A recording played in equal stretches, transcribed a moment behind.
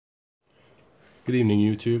Good evening,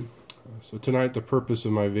 YouTube. So tonight the purpose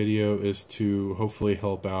of my video is to hopefully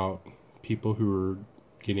help out people who are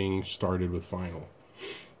getting started with vinyl.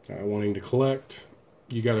 Wanting to collect,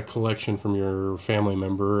 you got a collection from your family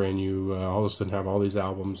member and you all of a sudden have all these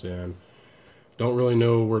albums and don't really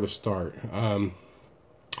know where to start. I'll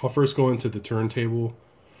first go into the turntable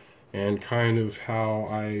and kind of how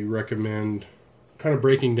I recommend kind of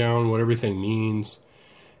breaking down what everything means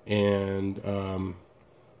and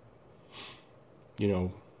you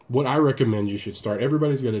know, what I recommend you should start.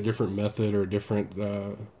 Everybody's got a different method or a different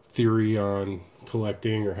theory on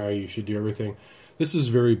collecting or how you should do everything. This is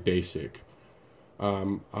very basic.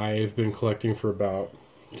 I've been collecting for about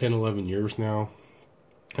 10-11 years now,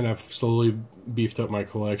 and I've slowly beefed up my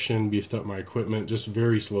collection, beefed up my equipment, just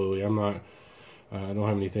very slowly. I'm not, I don't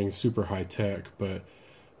have anything super high tech, but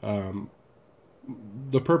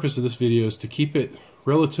the purpose of this video is to keep it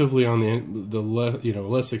relatively on the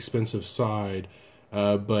less expensive side,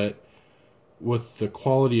 but with the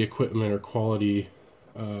quality equipment or quality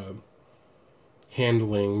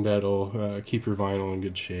handling that'll keep your vinyl in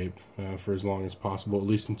good shape for as long as possible, at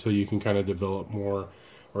least until you can kind of develop more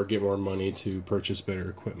or get more money to purchase better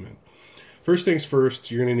equipment. First things first,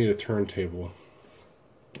 you're going to need a turntable.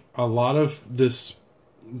 A lot of this,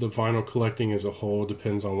 the vinyl collecting as a whole,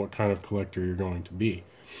 depends on what kind of collector you're going to be.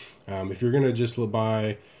 If you're going to just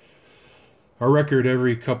buy a record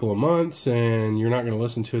every couple of months and you're not going to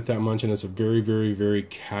listen to it that much, and it's a very, very, very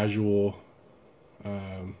casual,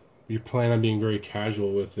 you plan on being very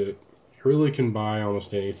casual with it, you really can buy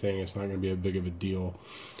almost anything. It's not going to be a big of a deal.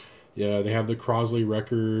 Yeah, they have the Crosley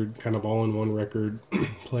record, kind of all-in-one record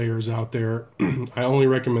players out there. I only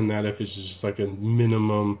recommend that if it's just like a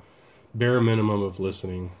minimum, bare minimum of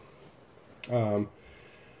listening.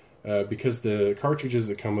 Because the cartridges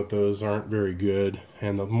that come with those aren't very good,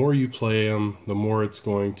 and the more you play them, the more it's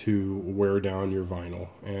going to wear down your vinyl.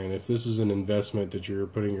 And if this is an investment that you're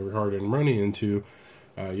putting your hard-earned money into,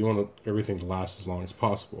 you want everything to last as long as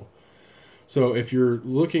possible. So if you're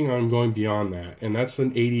looking on going beyond that, and that's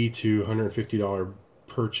an $80 to $150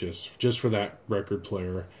 purchase just for that record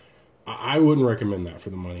player, I wouldn't recommend that for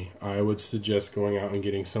the money. I would suggest going out and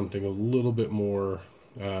getting something a little bit more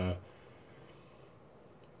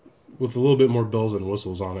with a little bit more bells and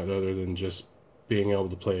whistles on it, other than just being able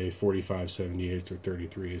to play 45, 78s, or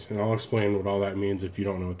 33s. And I'll explain what all that means if you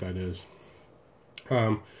don't know what that is.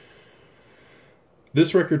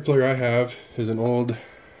 This record player I have is an old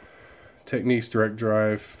Techniques direct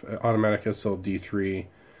drive automatic SL-D3.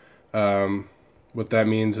 What that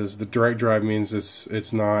means is the direct drive means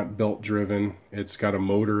it's not belt driven. It's got a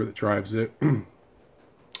motor that drives it.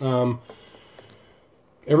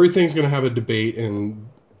 Everything's going to have a debate, and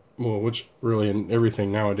well, which really in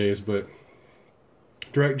everything nowadays, but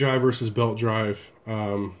direct drive versus belt drive,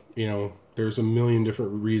 you know, there's a million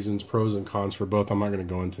different reasons, pros and cons for both. I'm not going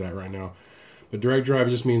to go into that right now. But direct drive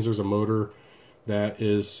just means there's a motor that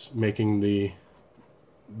is making the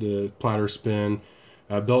platter spin.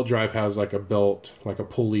 Belt drive has like a belt, like a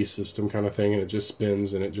pulley system kind of thing, and it just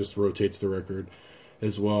spins and it just rotates the record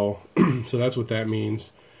as well. So that's what that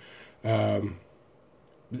means.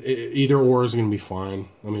 Either or is going to be fine.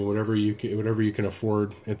 I mean, whatever you can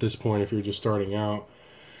afford at this point if you're just starting out.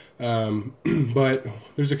 But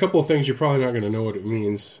there's a couple of things you're probably not going to know what it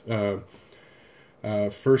means.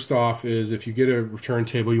 First off is, if you get a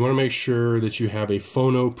turntable, you want to make sure that you have a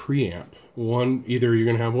phono preamp. Either you're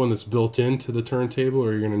going to have one that's built into the turntable,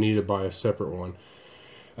 or you're going to need to buy a separate one.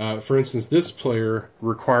 For instance, this player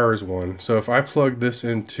requires one. So if I plug this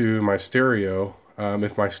into my stereo,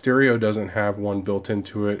 if my stereo doesn't have one built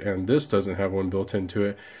into it and this doesn't have one built into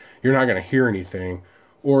it, you're not going to hear anything.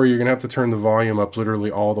 Or you're going to have to turn the volume up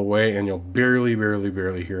literally all the way, and you'll barely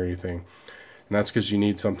hear anything. And that's because you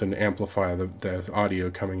need something to amplify the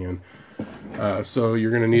audio coming in. So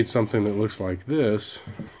you're going to need something that looks like this.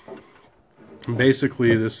 And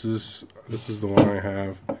basically, this is the one I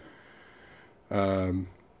have.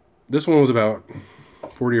 This one was about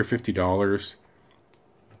 $40 or $50.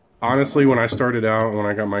 Honestly, when I started out, when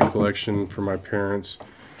I got my collection from my parents,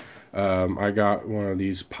 I got one of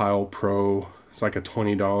these Pile Pro. It's like a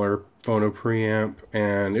 $20 phono preamp,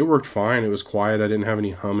 and it worked fine. It was quiet. I didn't have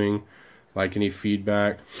any humming, like any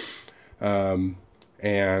feedback. And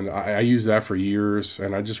I used that for years,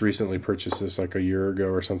 and I just recently purchased this like a year ago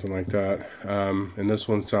or something like that. And this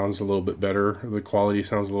one sounds a little bit better. The quality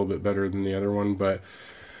sounds a little bit better than the other one, but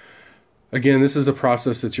again, this is a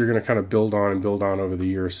process that you're going to kind of build on over the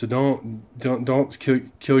years. So don't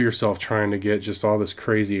kill yourself trying to get just all this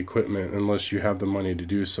crazy equipment unless you have the money to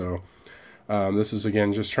do so. This is,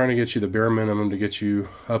 again, just trying to get you the bare minimum to get you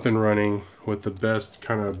up and running with the best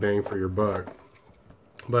kind of bang for your buck.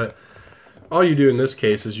 But all you do in this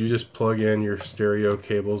case is you just plug in your stereo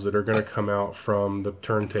cables that are going to come out from the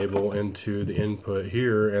turntable into the input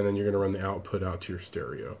here, and then you're going to run the output out to your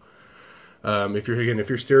stereo. If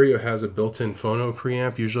your stereo has a built-in phono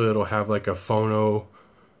preamp, usually it'll have like a phono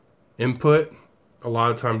input. A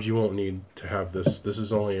lot of times you won't need to have this. This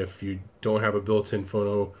is only if you don't have a built-in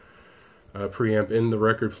phono preamp in the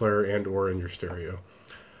record player and or in your stereo.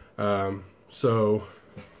 So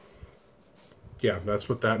yeah, that's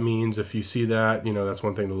what that means. If you see that, you know, that's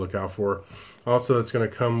one thing to look out for. Also, it's going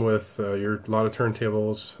to come with a lot of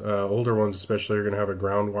turntables, older ones especially, are going to have a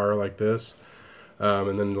ground wire like this.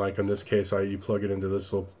 And then, like in this case, you plug it into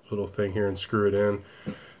this little thing here and screw it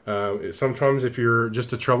in. Sometimes if you're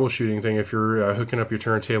just a troubleshooting thing, if you're hooking up your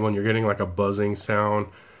turntable and you're getting like a buzzing sound,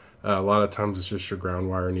 a lot of times it's just your ground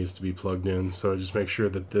wire needs to be plugged in. So just make sure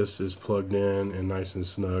that this is plugged in and nice and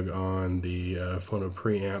snug on the phono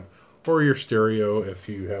preamp, or your stereo if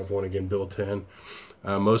you have one, again, built in.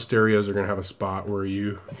 Most stereos are going to have a spot where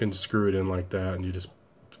you can screw it in like that, and you just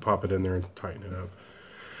pop it in there and tighten it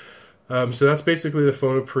up. So that's basically the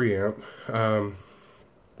phono preamp.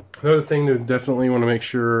 Another thing to definitely want to make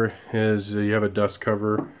sure is you have a dust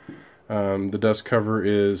cover. The dust cover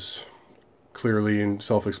is clearly and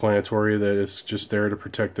self-explanatory that it's just there to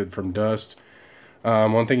protect it from dust.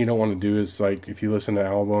 One thing you don't want to do is, like, if you listen to an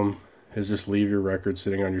album, is just leave your record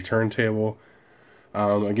sitting on your turntable.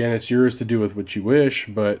 Again, it's yours to do with what you wish,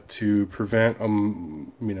 but to prevent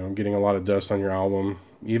you know, getting a lot of dust on your album,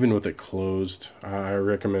 even with it closed, I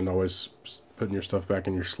recommend always putting your stuff back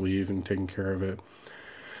in your sleeve and taking care of it.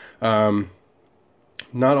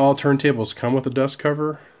 Not all turntables come with a dust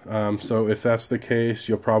cover, so if that's the case,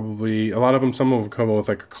 you'll probably, a lot of them, some of them come with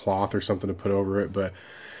like a cloth or something to put over it, but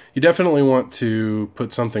you definitely want to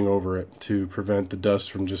put something over it to prevent the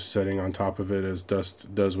dust from just sitting on top of it, as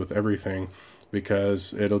dust does with everything,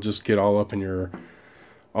 because it'll just get all up in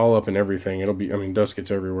everything. It'll be, I mean, dust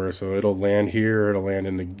gets everywhere, so it'll land here, it'll land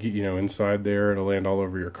in the, you know, inside there, it'll land all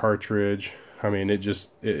over your cartridge. I mean,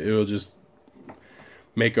 it'll just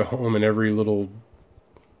make a home in every little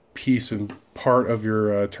piece and part of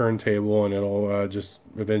your turntable, and it'll just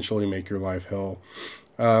eventually make your life hell.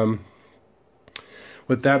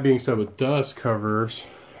 With that being said, with dust covers,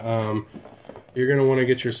 you're going to want to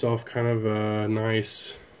get yourself kind of a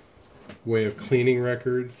nice way of cleaning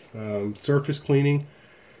records, surface cleaning,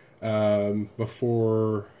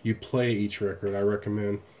 before you play each record. I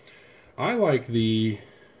recommend. I like these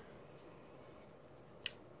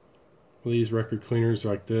record cleaners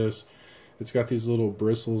like this. It's got these little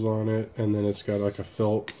bristles on it, and then it's got like a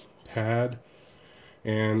felt pad.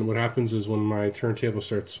 And what happens is when my turntable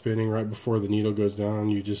starts spinning, right before the needle goes down,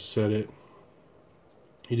 you just set it.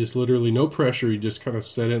 You just literally, no pressure, you just kind of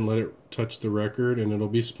set it and let it touch the record, and it'll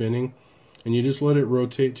be spinning. And you just let it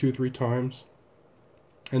rotate 2-3 times.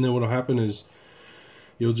 And then what'll happen is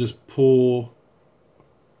you'll just pull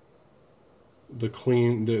the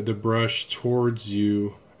brush towards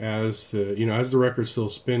you as the record's still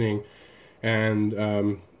spinning,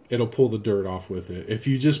 and it'll pull the dirt off with it. If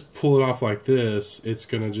you just pull it off like this, it's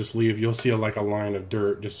gonna just leave. You'll see like a line of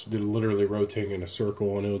dirt just literally rotating in a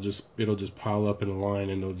circle, and it'll just pile up in a line,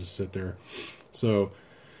 and it'll just sit there. So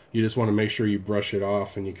you just want to make sure you brush it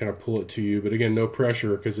off and you kind of pull it to you. But again, no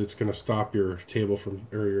pressure, because it's gonna stop your table from,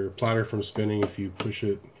 or your platter from spinning if you push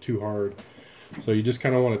it too hard. So you just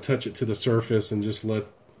kind of want to touch it to the surface and just let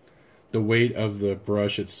the weight of the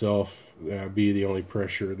brush itself be the only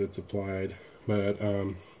pressure that's applied. But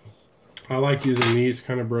I like using these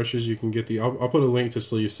kind of brushes. You can get I'll put a link to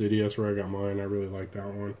Sleeve City. That's where I got mine. I really like that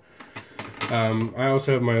one. I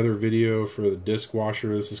also have my other video for the disc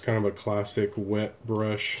washer. This is kind of a classic wet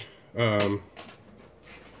brush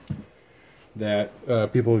that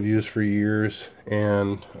people have used for years.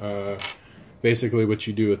 And basically what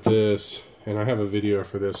you do with this, and I have a video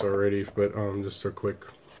for this already, but just a quick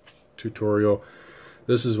tutorial.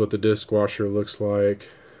 This is what the disc washer looks like.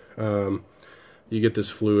 You get this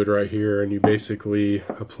fluid right here, and you basically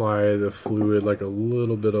apply the fluid, like a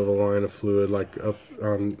little bit of a line of fluid, like up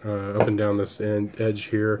and down this edge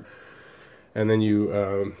here, and then you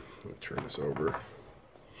let me turn this over.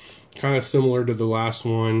 Kind of similar to the last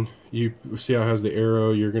one. You see how it has the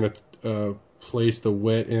arrow. You're gonna place the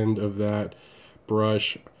wet end of that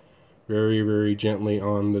brush very, very gently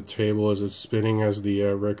on the table as it's spinning, as the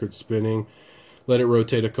record's spinning. Let it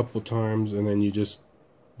rotate a couple times, and then you just,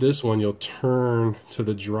 this one you'll turn to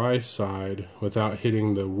the dry side without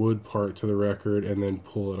hitting the wood part to the record, and then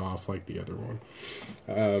pull it off like the other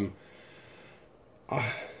one.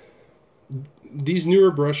 These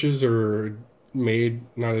newer brushes are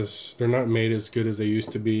they're not made as good as they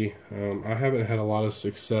used to be. I haven't had a lot of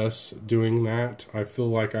success doing that. I feel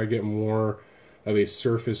like I get more of a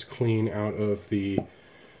surface clean out of the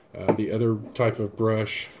other type of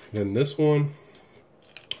brush than this one.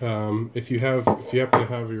 If you happen to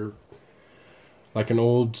have your like an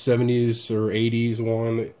old 70s or 80s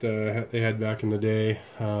one that they had back in the day,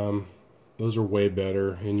 those are way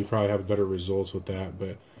better, and you probably have better results with that.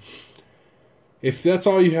 But if that's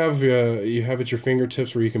all you have at your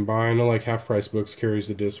fingertips where you can buy, I know like Half Price Books carries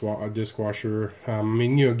the dishwasher. I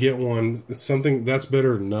mean, you know, get one. It's something that's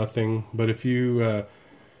better than nothing. But if you have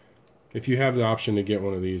the option to get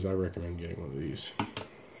one of these, I recommend getting one of these.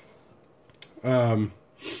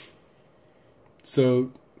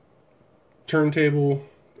 So turntable,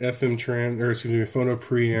 phono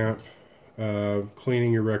preamp,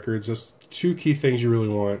 cleaning your records. That's two key things you really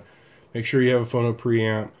want. Make sure you have a phono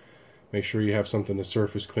preamp. Make sure you have something to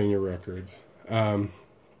surface clean your records. The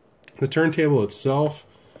turntable itself,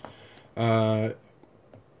 again,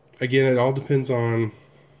 it all depends on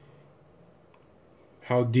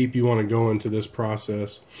how deep you want to go into this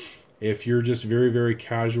process. If you're just very, very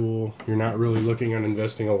casual, you're not really looking at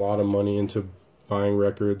investing a lot of money into buying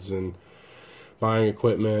records and buying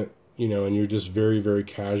equipment, you know, and you're just very, very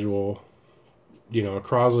casual, you know, a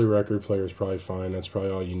Crosley record player is probably fine. That's probably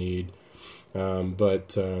all you need.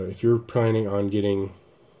 But if you're planning on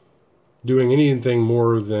doing anything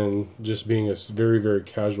more than just being a very, very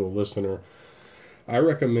casual listener, I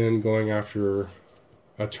recommend going after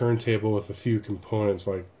a turntable with a few components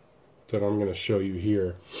like that I'm going to show you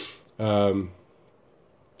here. One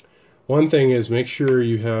thing is make sure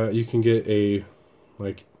you can get a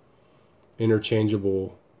like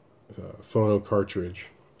interchangeable phono cartridge.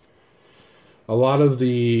 A lot of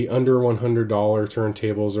the under $100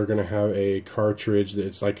 turntables are going to have a cartridge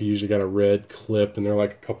that's like usually got a red clip, and they're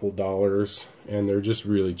like a couple dollars, and they're just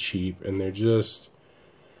really cheap, and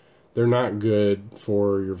they're not good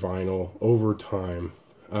for your vinyl over time.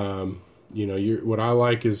 You know, what I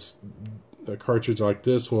like is a cartridge like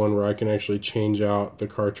this one where I can actually change out the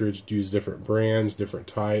cartridge, use different brands, different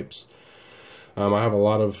types. I have a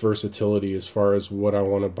lot of versatility as far as what I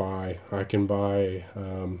want to buy. I can buy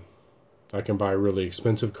a really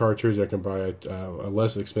expensive cartridge. I can buy a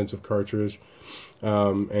less expensive cartridge,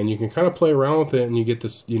 and you can kind of play around with it, and you get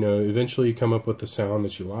this. You know, eventually you come up with the sound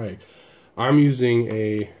that you like. I'm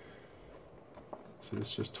using so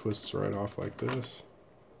this just twists right off like this.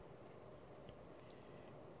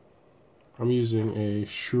 I'm using a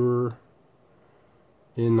Shure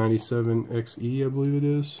N97XE, I believe it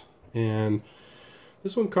is, and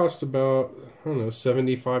this one cost about, I don't know,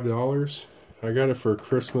 $75. I got it for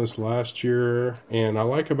Christmas last year, and I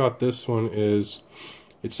like about this one is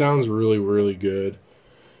it sounds really, really good,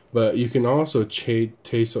 but you can also take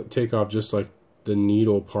off just like the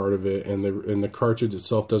needle part of it, and the cartridge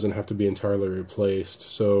itself doesn't have to be entirely replaced.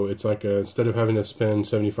 So it's like instead of having to spend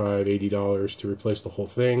 $75, $80 to replace the whole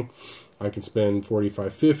thing, I can spend $45,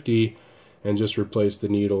 $50 and just replace the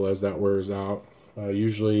needle as that wears out.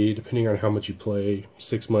 Usually, depending on how much you play,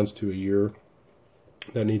 6 months to a year,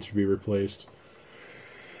 that needs to be replaced.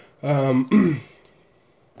 One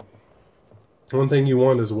thing you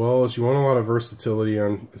want as well is you want a lot of versatility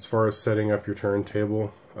on as far as setting up your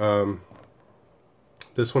turntable.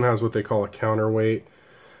 This one has what they call a counterweight,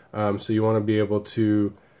 so you want to be able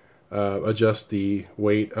to adjust the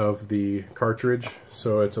weight of the cartridge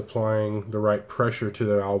so it's applying the right pressure to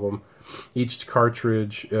the album. Each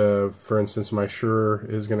cartridge, for instance, my Shure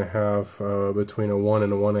is going to have between a 1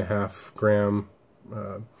 and a 1.5 gram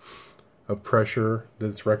of pressure that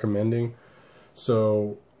it's recommending.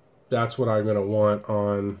 So that's what I'm going to want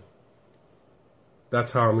on.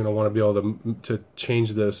 That's how I'm going to want to be able to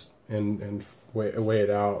change this and weigh it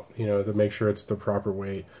out, you know, to make sure it's the proper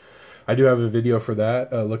weight. I do have a video for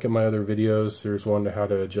that. Look at my other videos. There's one to how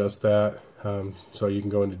to adjust that, so you can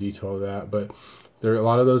go into detail of that. But there, a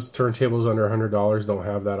lot of those turntables under $100 don't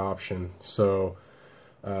have that option. So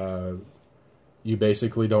you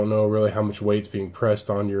basically don't know really how much weight's being pressed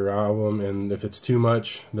on your album, and if it's too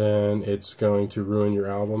much, then it's going to ruin your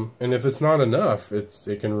album. And if it's not enough,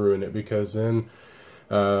 it can ruin it, because then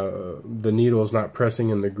the needle is not pressing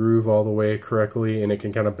in the groove all the way correctly, and it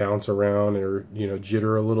can kind of bounce around or, you know,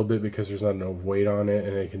 jitter a little bit because there's not enough weight on it,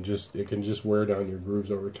 and it can just wear down your grooves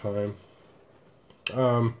over time.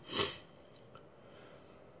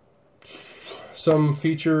 Some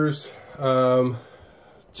features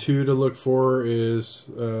to look for is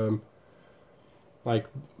like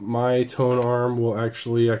my tone arm will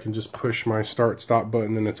actually, I can just push my start-stop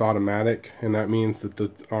button and it's automatic, and that means that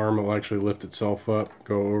the arm will actually lift itself up,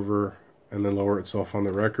 go over, and then lower itself on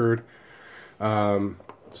the record.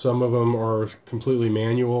 Some of them are completely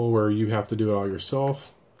manual where you have to do it all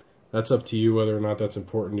yourself. That's up to you whether or not that's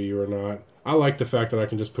important to you or not. I like the fact that I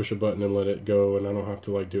can just push a button and let it go, and I don't have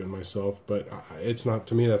to like do it myself. But it's not,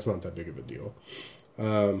 to me, that's not that big of a deal.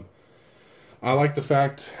 I like the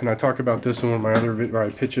fact, and I talk about this in one of my other my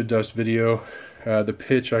pitch adjust video. The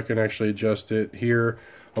pitch, I can actually adjust it here.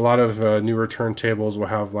 A lot of newer turntables will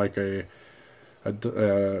have like they'll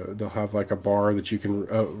have like a bar that you can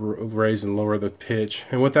raise and lower the pitch,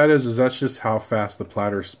 and what that is that's just how fast the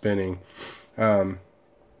platter's spinning.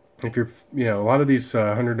 If you're, a lot of these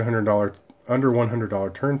under $100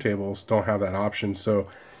 turntables don't have that option. So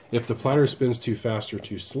if the platter spins too fast or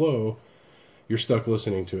too slow, you're stuck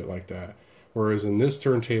listening to it like that. Whereas in this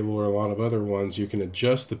turntable or a lot of other ones, you can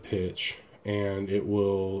adjust the pitch, and it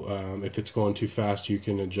will, if it's going too fast, you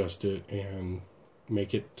can adjust it and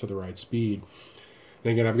make it to the right speed.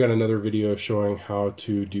 And again, I've got another video showing how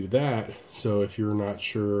to do that. So if you're not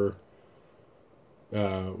sure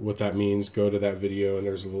what that means, go to that video, and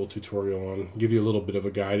there's a little tutorial on, give you a little bit of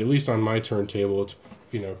a guide. At least on my turntable, it's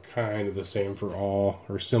kind of the same for all,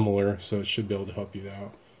 or similar, so it should be able to help you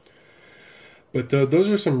out. But those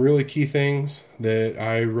are some really key things that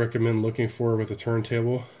I recommend looking for with a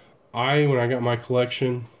turntable. When I got my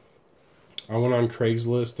collection, I went on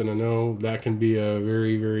Craigslist, and I know that can be a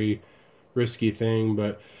very, very risky thing,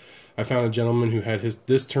 but I found a gentleman who had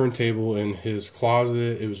this turntable in his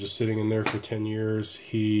closet. It was just sitting in there for 10 years.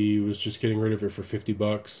 He was just getting rid of it for 50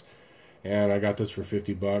 bucks, and I got this for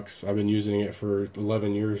 50 bucks. I've been using it for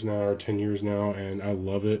 11 years now, or 10 years now, and I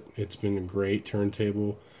love it. It's been a great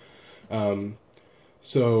turntable.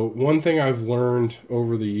 So one thing I've learned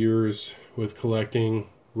over the years with collecting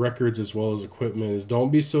records as well as equipment is don't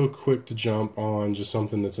be so quick to jump on just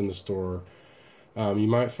something that's in the store. You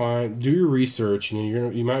might do your research, and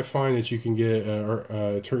you might find that you can get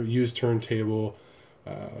a used turntable,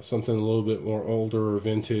 something a little bit more older or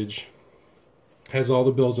vintage, has all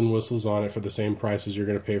the bells and whistles on it for the same price as you're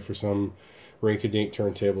going to pay for some rinky-dink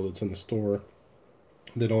turntable that's in the store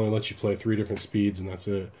that only lets you play 3 different speeds, and that's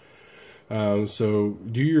it. So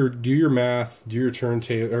do your math, do your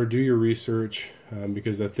turntable, or do your research,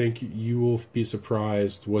 because I think you will be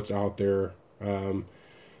surprised what's out there,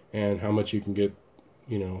 and how much you can get,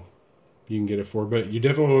 you can get it for. But you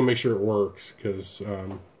definitely want to make sure it works, because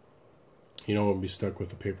you don't want to be stuck with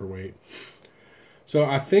the paperweight. So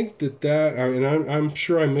I think I'm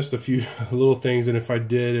sure I missed a few little things, and if I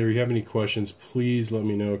did, or you have any questions, please let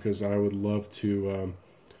me know, because I would love to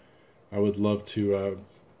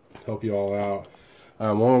help you all out.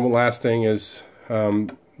 One last thing is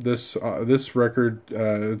this record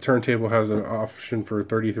turntable has an option for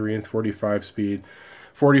 33 and 45 speed.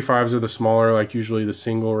 45s are the smaller, like usually the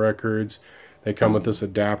single records. They come with this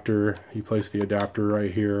adapter. You place the adapter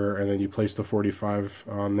right here, and then you place the 45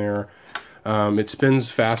 on there. It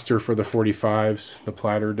spins faster for the 45s, the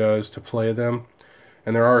platter does, to play them.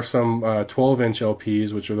 And there are some 12-inch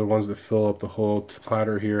LPs, which are the ones that fill up the whole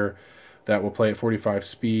platter here, that will play at 45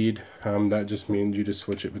 speed. That just means you just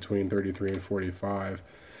switch it between 33 and 45.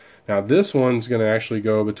 Now this one's going to actually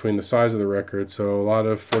go between the size of the record. So a lot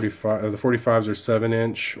of the 45s are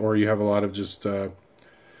 7-inch, or you have a lot of just I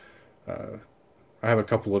have a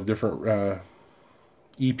couple of different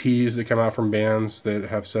EPs that come out from bands that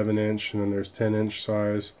have 7-inch, and then there's 10-inch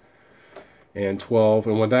size and 12.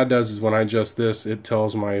 And what that does is when I adjust this, it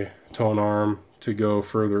tells my tone arm to go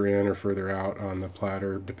further in or further out on the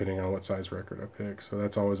platter, depending on what size record I pick. So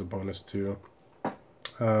that's always a bonus too.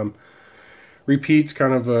 Repeats,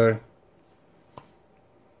 kind of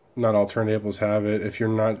not all turntables have it. If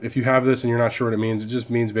you have this and you're not sure what it means, it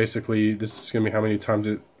just means basically this is going to be how many times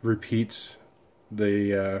it repeats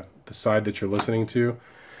the side that you're listening to.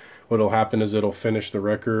 What'll happen is it'll finish the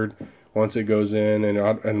record. Once it goes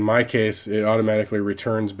in my case, it automatically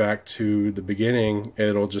returns back to the beginning.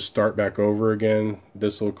 It'll just start back over again.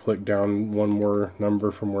 This will click down one more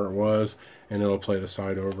number from where it was, and it'll play the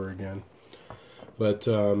side over again. But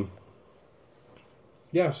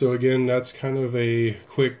yeah, so again, that's kind of a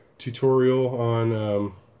quick tutorial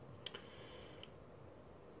on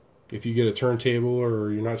if you get a turntable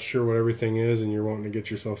or you're not sure what everything is and you're wanting to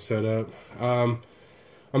get yourself set up.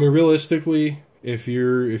 I mean, realistically, if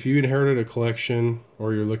you inherited a collection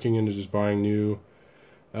or you're looking into just buying new,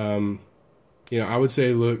 I would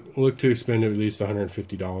say look to expend at least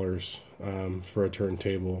 $150 for a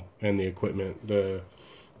turntable and the equipment, the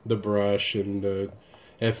brush and the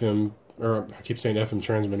FM, or I keep saying FM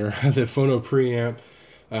transmitter, the phono preamp,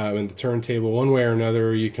 and the turntable. One way or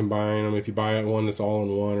another, you combine them. If you buy one that's all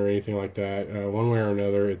in one or anything like that, one way or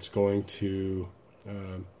another, it's going to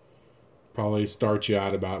probably start you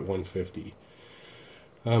out about $150.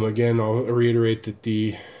 Again, I'll reiterate that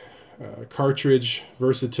the cartridge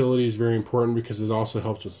versatility is very important because it also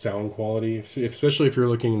helps with sound quality, especially if you're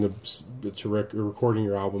looking to recording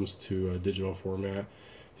your albums to a digital format.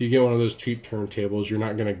 If you get one of those cheap turntables, you're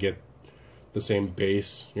not going to get the same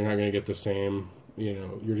bass. You're not going to get the same,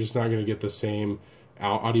 you're just not going to get the same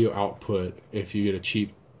audio output if you get a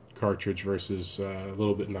cheap cartridge versus a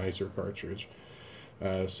little bit nicer cartridge.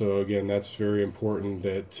 So again, that's very important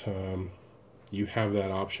that you have that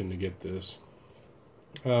option to get this.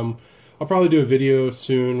 I'll probably do a video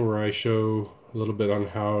soon where I show a little bit on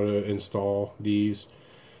how to install these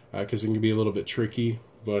because it can be a little bit tricky,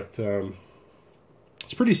 but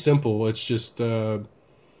it's pretty simple. It's just you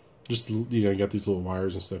got these little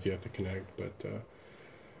wires and stuff you have to connect. But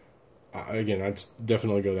again, I'd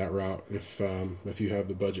definitely go that route if you have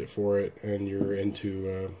the budget for it and you're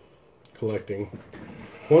into collecting.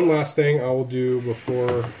 One last thing I will do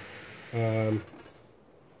before I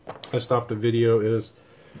stop the video is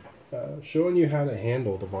showing you how to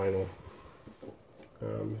handle the vinyl.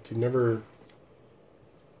 If you've never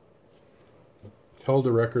held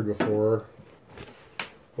a record before,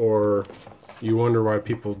 or you wonder why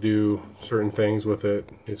people do certain things with it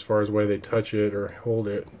as far as the way they touch it or hold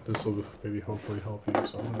it, this will maybe hopefully help you.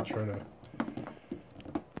 So I'm going to try to...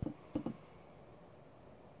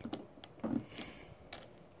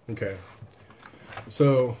 Okay.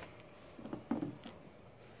 So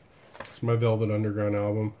it's my Velvet Underground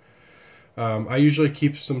album. I usually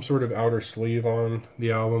keep some sort of outer sleeve on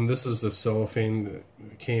the album. This is the cellophane that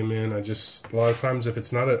came in. A lot of times if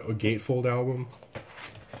it's not a gatefold album,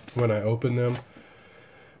 when I open them,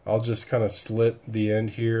 I'll just kind of slit the end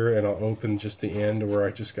here and I'll open just the end where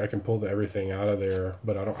I can pull everything out of there,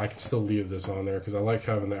 but I can still leave this on there because I like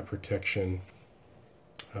having that protection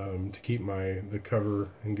to keep the cover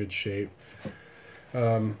in good shape.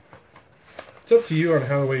 It's up to you on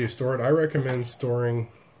how the way you store it. I recommend storing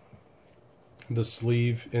the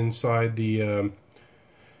sleeve inside the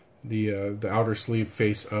outer sleeve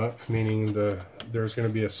face up, meaning there's going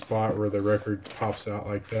to be a spot where the record pops out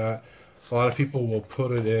like that. A lot of people will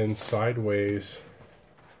put it in sideways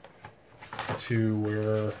to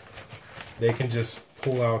where they can just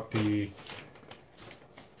pull out the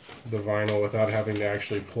vinyl without having to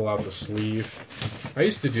actually pull out the sleeve. I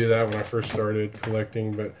used to do that when I first started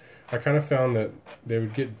collecting, but I kind of found that they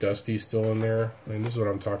would get dusty still in there, and this is what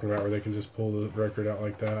I'm talking about, where they can just pull the record out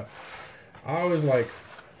like that. I always like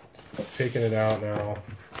taking it out now,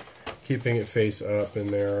 keeping it face up in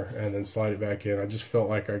there, and then slide it back in. I just felt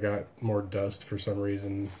like I got more dust for some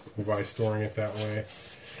reason by storing it that way.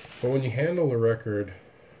 But when you handle the record,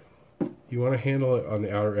 you want to handle it on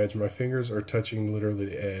the outer edge. My fingers are touching literally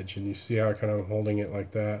the edge, and you see how I kind of holding it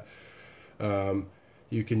like that.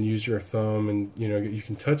 You can use your thumb, and you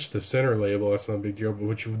can touch the center label. That's not a big deal. But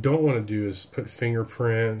what you don't want to do is put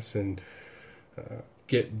fingerprints and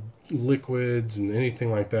get liquids and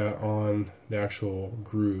anything like that on the actual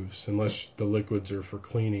grooves, unless the liquids are for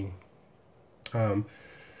cleaning. You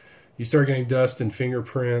start getting dust and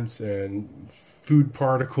fingerprints and food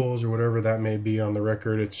particles or whatever that may be on the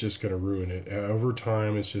record, it's just going to ruin it. Over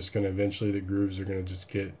time, it's just going to eventually, the grooves are going to just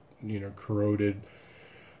get corroded.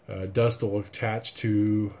 Dust will attach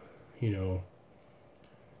to, your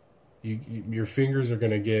fingers are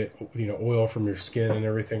going to get, oil from your skin and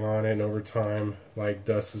everything on it, and over time, like,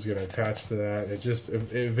 dust is going to attach to that. It's just going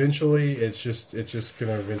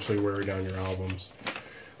to eventually wear down your albums.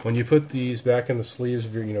 When you put these back in the sleeves,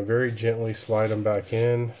 very gently slide them back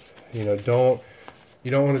in. You don't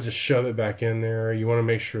want to just shove it back in there. You want to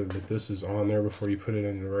make sure that this is on there before you put it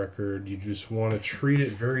in the record. You just want to treat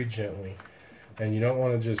it very gently. And you don't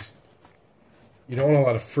want a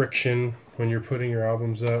lot of friction when you're putting your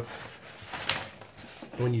albums up.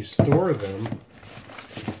 When you store them,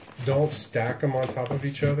 don't stack them on top of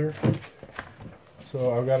each other.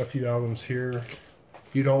 So I've got a few albums here.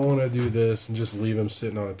 You don't want to do this and just leave them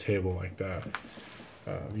sitting on a table like that.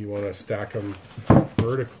 You want to stack them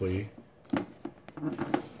vertically.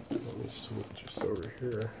 Let me switch this over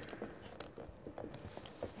here.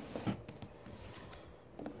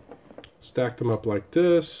 Stack them up like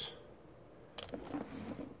this.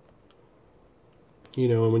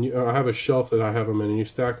 And when I have a shelf that I have them in, and you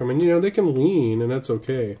stack them, and they can lean, and that's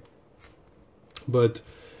okay. But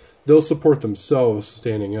they'll support themselves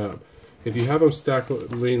standing up. If you have them stacked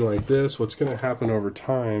lean like this, what's going to happen over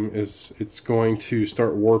time is it's going to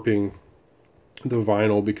start warping the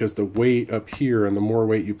vinyl, because the weight up here, and the more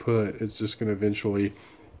weight you put, it's just going to eventually,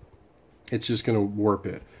 it's just going to warp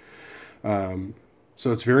it.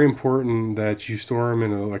 So it's very important that you store them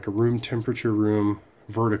in a room temperature room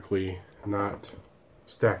vertically, not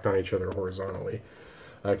stacked on each other horizontally.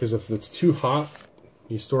 because if it's too hot,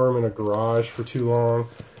 you store them in a garage for too long,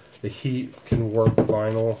 the heat can warp the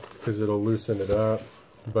vinyl because it'll loosen it up.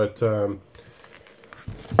 But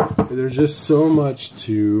there's just so much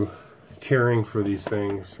to caring for these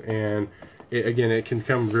things, and again, it can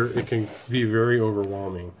be very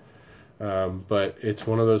overwhelming. But it's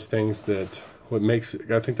one of those things that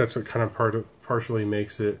I think that's what kind of partially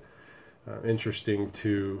makes it interesting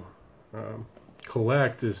to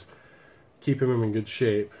collect, is keeping them in good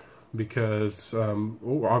shape. Because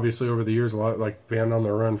obviously over the years, a lot, like Band on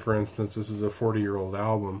the Run, for instance, this is a 40-year-old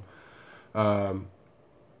album. You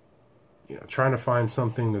know, trying to find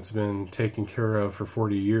something that's been taken care of for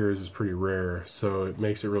 40 years is pretty rare. So it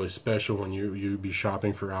makes it really special when you be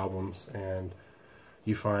shopping for albums and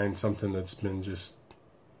you find something that's been just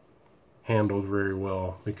handled very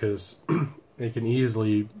well, because it can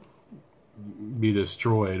easily be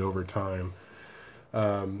destroyed over time.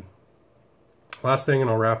 Last thing, and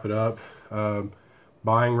I'll wrap it up,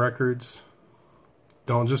 buying records.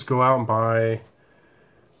 Don't just go out and buy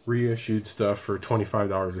reissued stuff for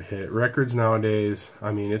 $25 a hit. Records nowadays,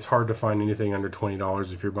 I mean, it's hard to find anything under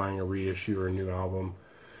 $20 if you're buying a reissue or a new album,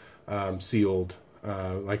 sealed.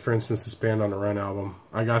 Like for instance, this Band on the Run album.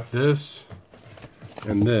 I got this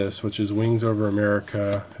and this, which is Wings Over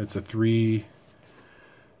America. It's a 3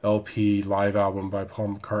 LP live album by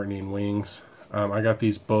Paul McCartney and Wings. I got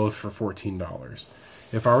these both for $14.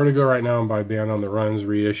 If I were to go right now and buy Band on the Run's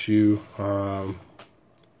reissue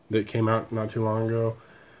that came out not too long ago,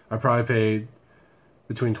 I probably paid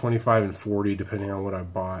between $25 and $40 depending on what I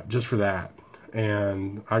bought, just for that.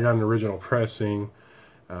 And I got an original pressing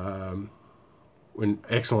in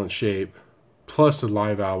excellent shape, plus a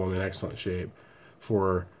live album in excellent shape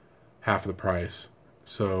for half the price.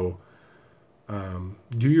 So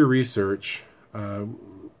do your research. You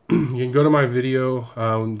can go to my video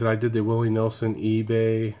that I did, the Willie Nelson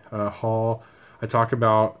eBay haul. I talk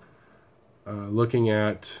about looking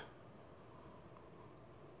at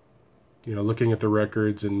the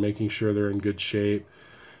records and making sure they're in good shape.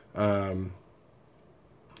 You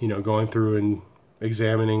know, going through and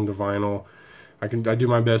examining the vinyl. I do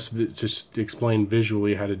my best to just explain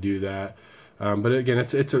visually how to do that. But again,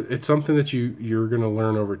 it's something that you're going to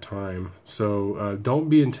learn over time. So don't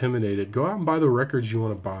be intimidated. Go out and buy the records you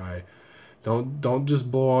want to buy. Don't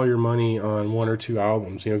just blow all your money on 1 or 2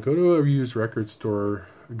 albums. You know, go to a used record store,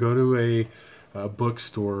 go to a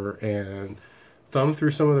bookstore, and thumb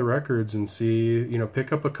through some of the records and see. You know,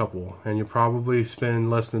 pick up a couple, and you'll probably spend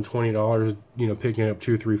less than $20. You know, picking up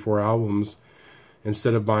 2, 3, 4 albums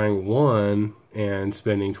instead of buying one and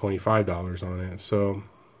spending $25 on it. So,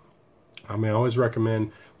 I mean, I always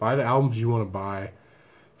recommend buy the albums you want to buy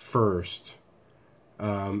first.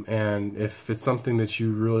 And if it's something that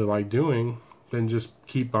you really like doing, then just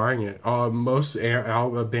keep buying it. Most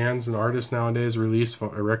bands and artists nowadays release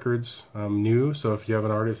records new. So if you have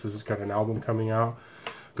an artist that's got an album coming out,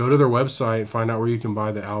 go to their website and find out where you can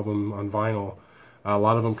buy the album on vinyl. A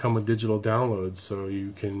lot of them come with digital downloads, so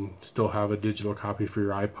you can still have a digital copy for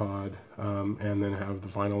your iPod, and then have the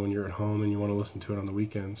vinyl when you're at home and you want to listen to it on the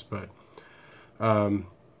weekends. But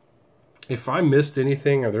if I missed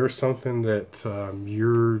anything, or there's something that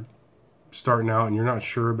you're starting out and you're not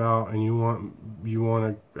sure about, and you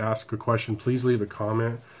want to ask a question, please leave a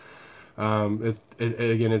comment.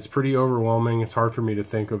 Again, it's pretty overwhelming. It's hard for me to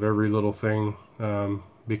think of every little thing,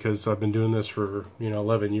 because I've been doing this for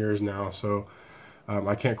 11 years now. So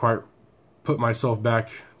I can't quite put myself back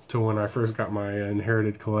to when I first got my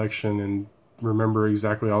inherited collection and remember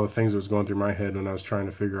exactly all the things that was going through my head when I was trying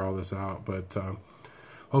to figure all this out. But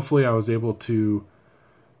hopefully I was able to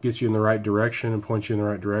get you in the right direction and point you in the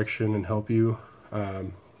right direction and help you.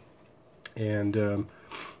 Again,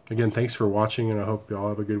 thanks for watching, and I hope you all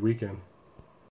have a good weekend.